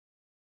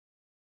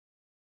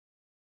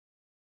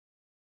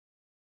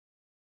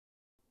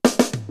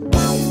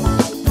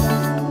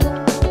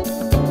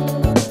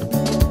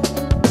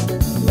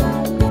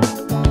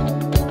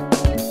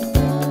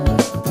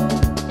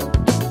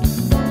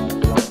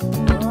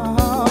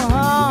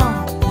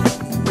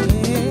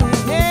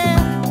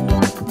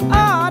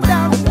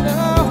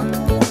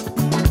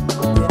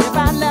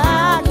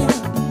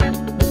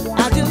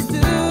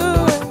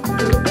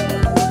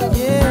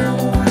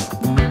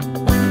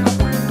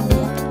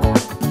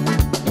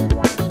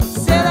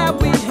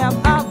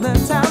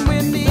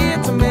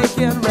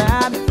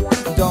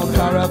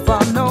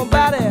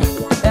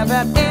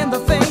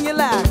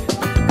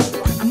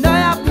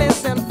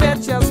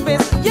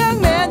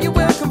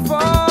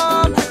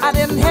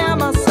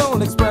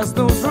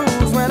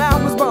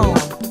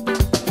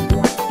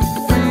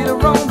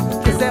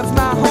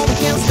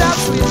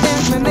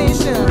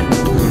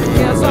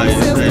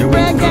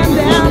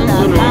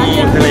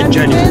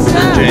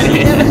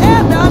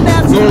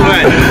Non lo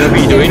è,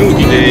 capito? È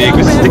inutile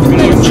questa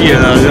tecnologia,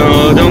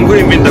 devo ancora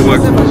inventare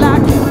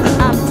qualcosa.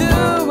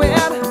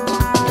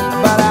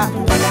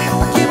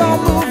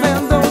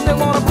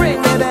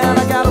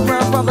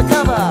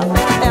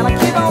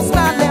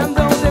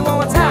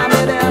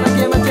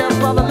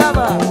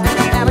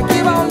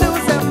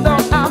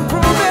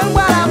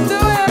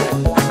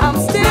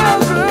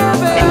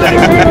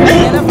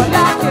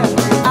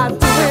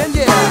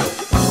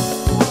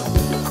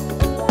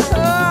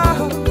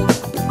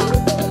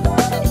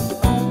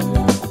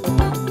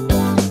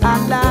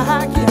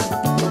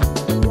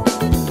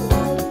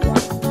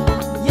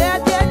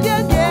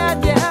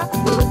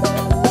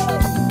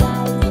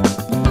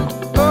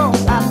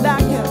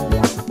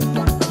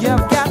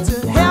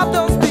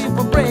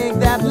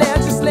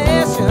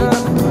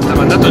 Ha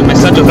mandato il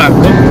messaggio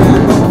Franco?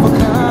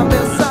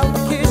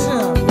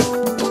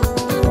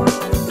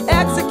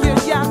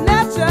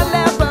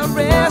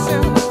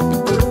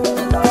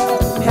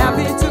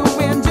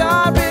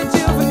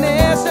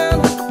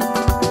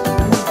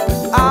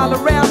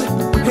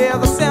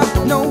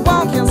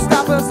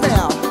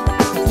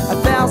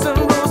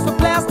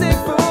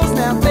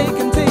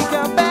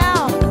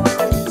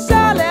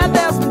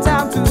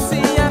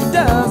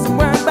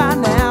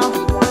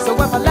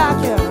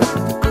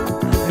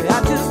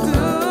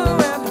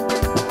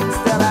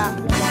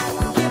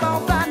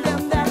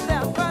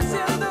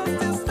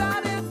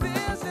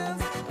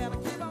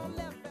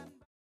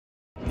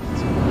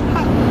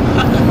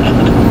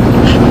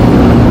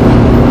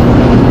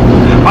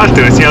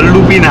 Walter si è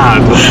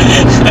alluvinato.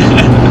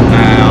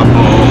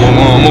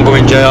 Mo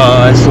comincia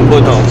a essere un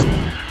po' tosto.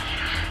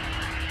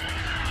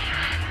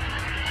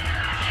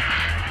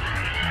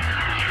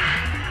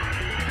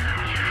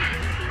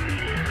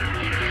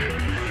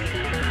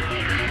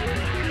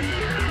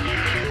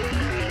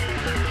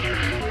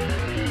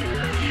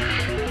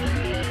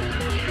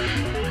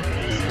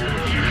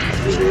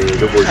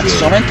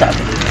 Sono aumentate?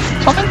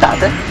 Sono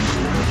aumentate?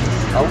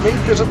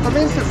 Aumenta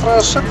esattamente fra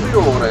 7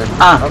 ore,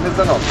 a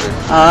mezzanotte.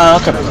 Ah,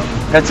 ok.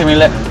 Grazie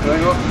mille.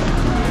 Prego.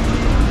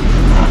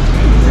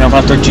 Abbiamo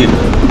fatto il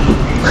giro.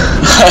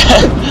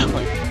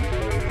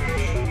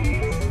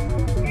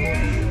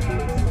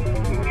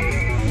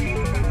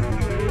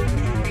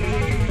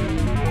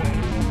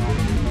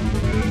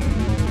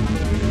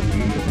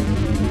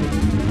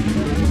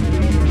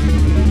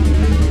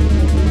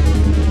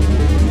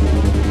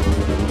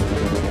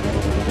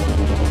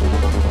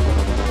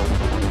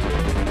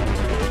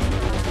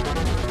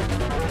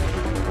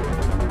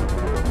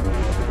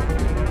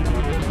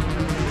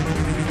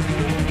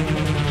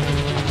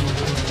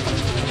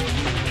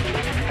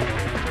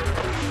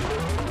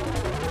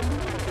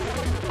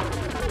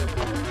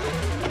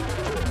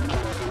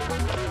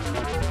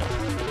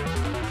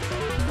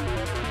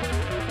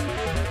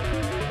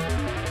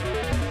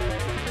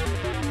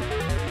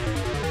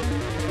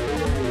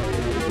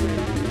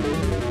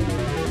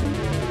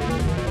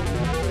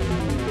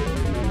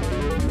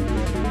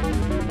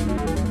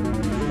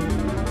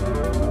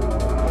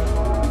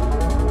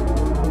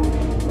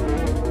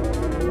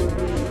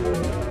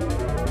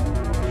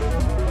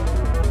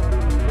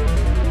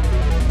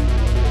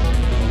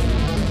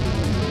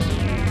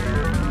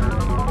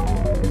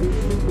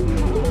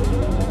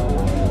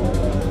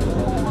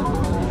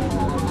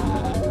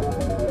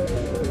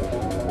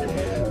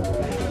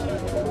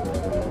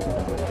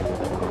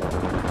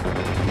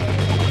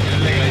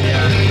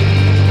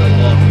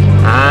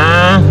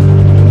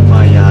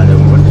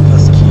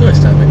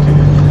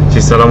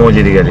 Ci sta la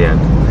moglie di Galliano.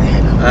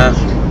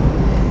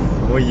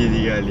 Moglie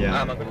di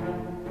Galliano.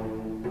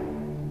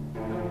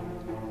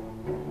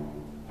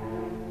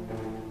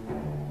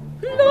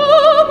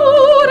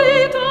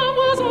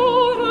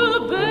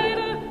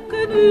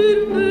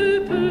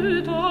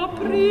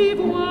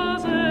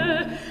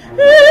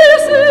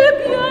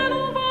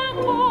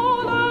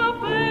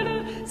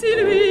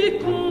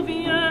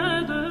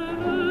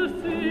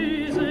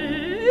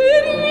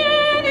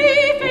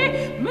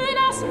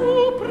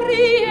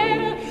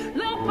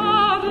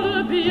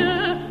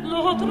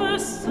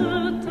 Notre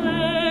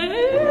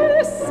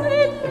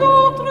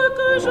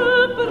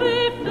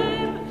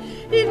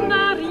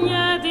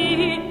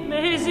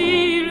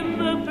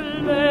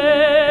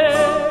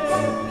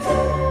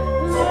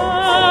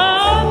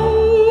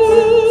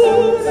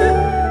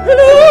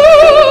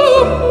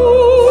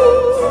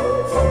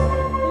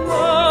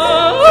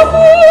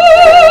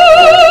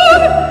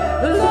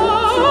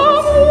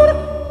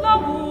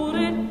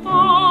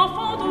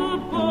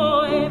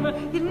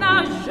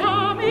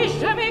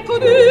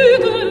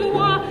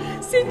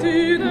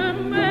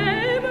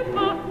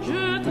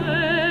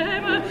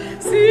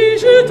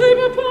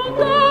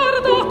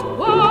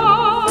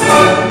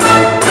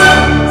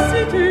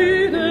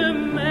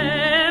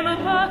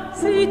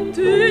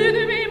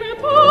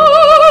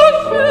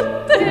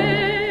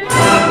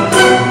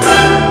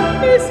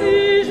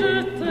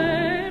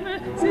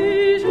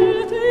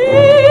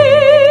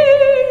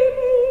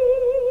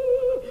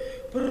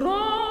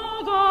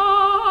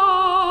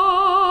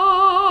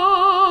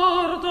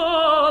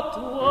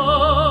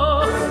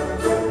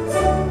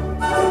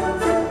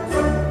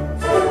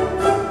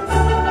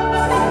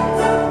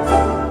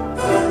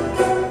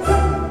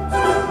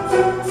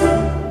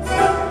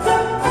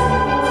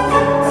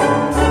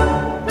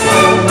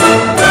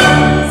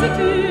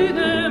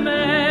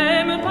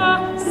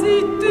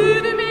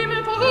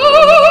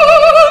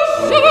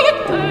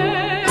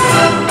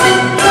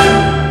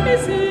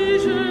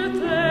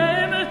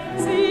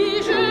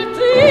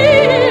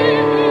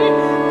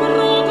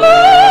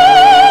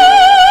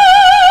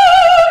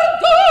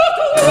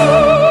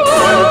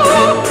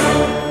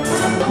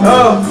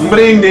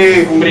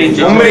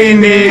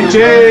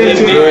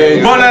brindisi.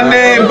 Buon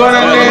anno, buon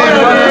anno,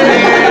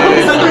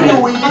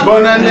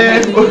 buon anno.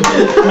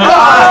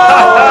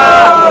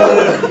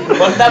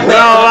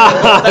 Bravo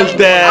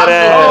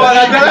Walter! Oh,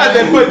 alla calata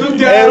e poi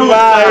tutti alla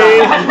russa.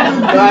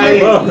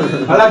 Vai.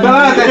 Alla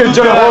calata e tutti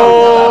alla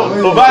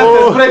russa.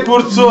 Walter spray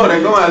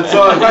purzone come al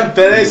solito.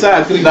 Quante ne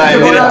sa?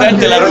 Dai,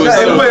 direttamente la russa.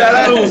 E poi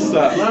alla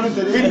russa.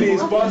 Quindi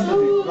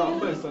spostati. No,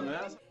 questo non è.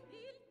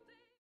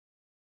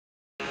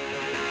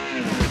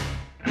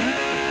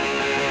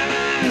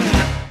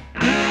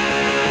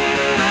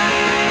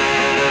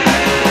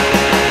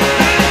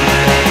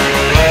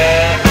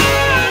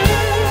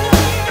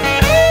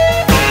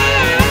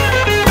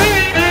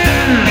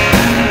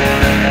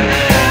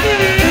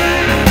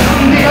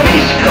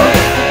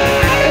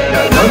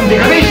 Non ti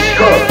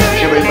capisco,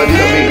 diceva il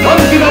marito a me,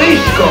 non ti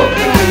capisco!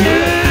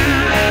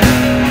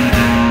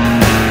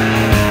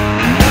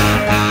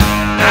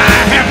 I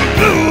have a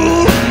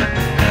blue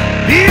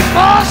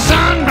before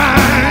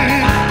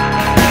sunrise,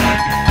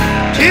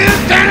 tears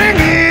standing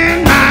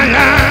in my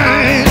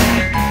eyes.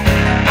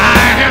 I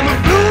have a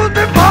blue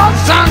before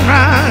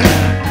sunrise,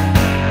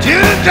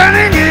 tears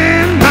standing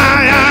in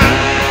my eyes.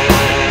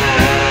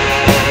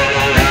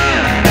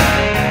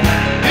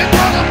 It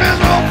was a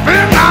miserable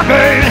feeling, my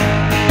baby.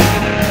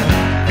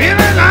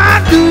 Feeling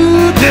I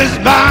do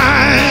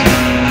despise.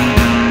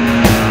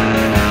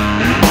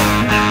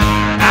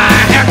 I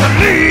have to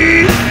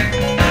leave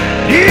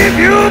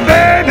you,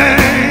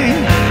 baby,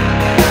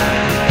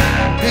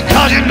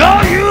 because you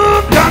know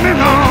you've done me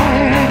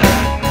wrong.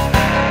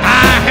 I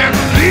have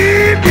to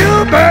leave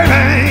you,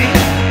 baby,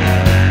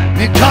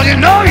 because you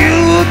know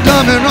you've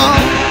done me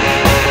wrong.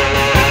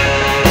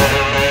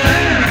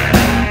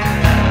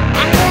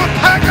 I'm gonna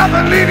pack up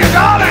and leave you,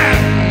 darling,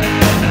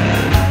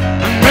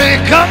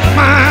 break up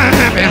my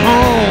happy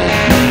home.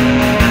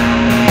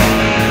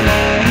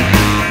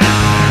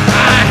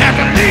 I have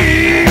to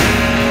leave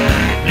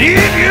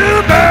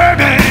you,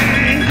 baby.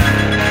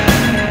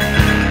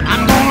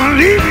 I'm gonna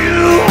leave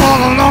you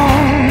all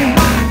alone.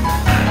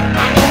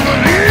 I'm gonna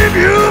leave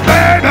you,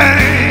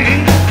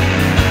 baby.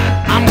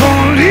 I'm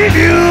gonna leave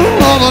you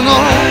all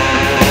alone.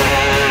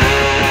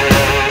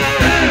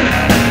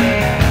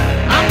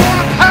 I'm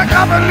gonna pack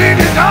up and leave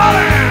you,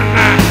 darling,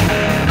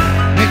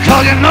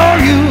 because you know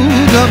you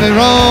done me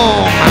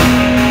wrong.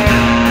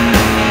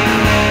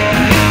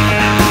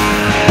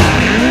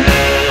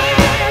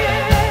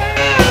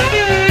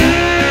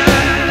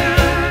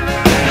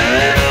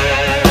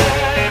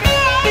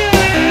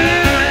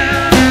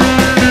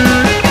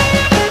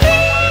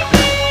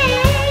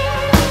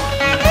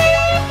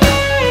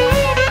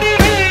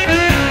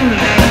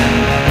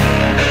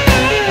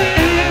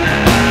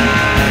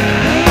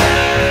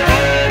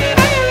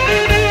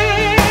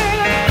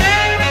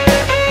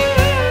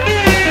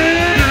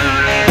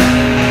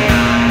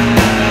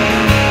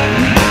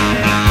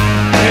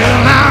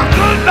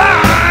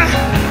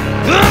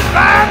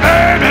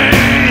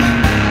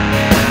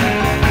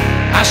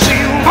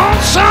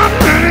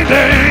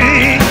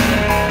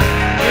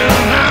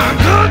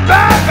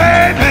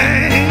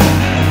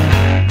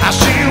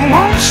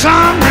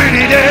 Some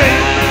rainy day.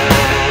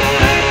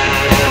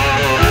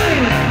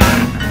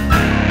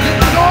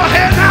 Go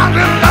ahead now,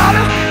 little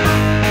daughter,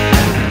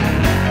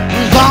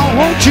 'cause I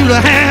want you to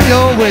have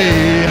your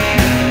way.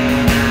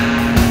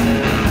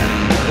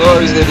 Oh,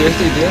 vi siete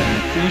divertiti,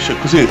 Finisce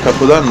così il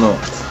Capodanno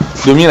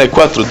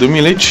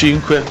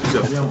 2004-2005. Ci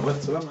abbiamo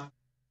verso la mano.